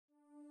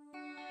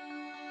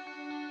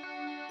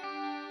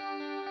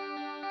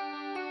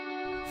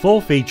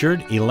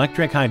Full-featured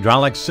electric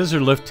hydraulic scissor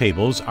lift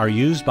tables are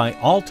used by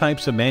all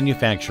types of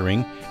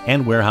manufacturing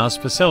and warehouse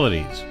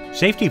facilities.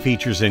 Safety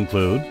features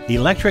include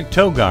electric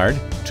toe guard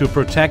to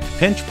protect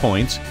pinch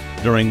points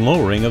during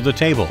lowering of the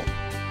table,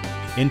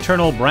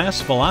 internal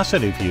brass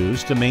velocity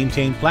fuse to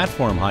maintain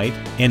platform height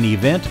in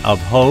event of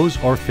hose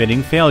or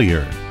fitting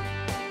failure,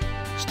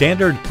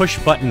 standard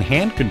push-button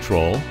hand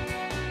control,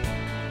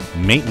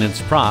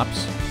 maintenance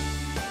props,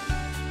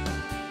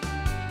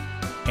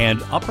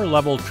 and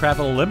upper-level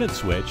travel limit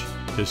switch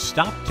to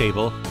stop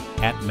table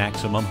at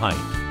maximum height.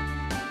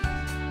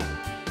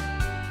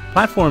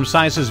 Platform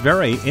sizes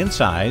vary in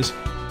size,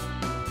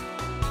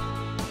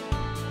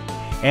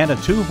 and a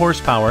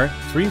 2-horsepower,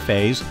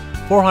 3-phase,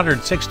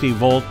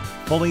 460-volt,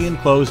 fully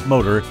enclosed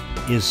motor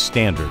is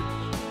standard.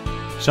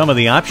 Some of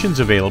the options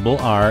available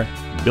are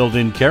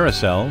built-in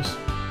carousels,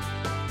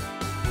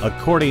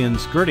 accordion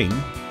skirting,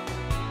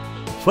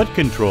 foot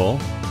control,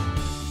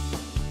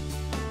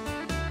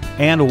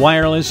 and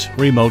wireless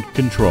remote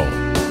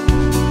control.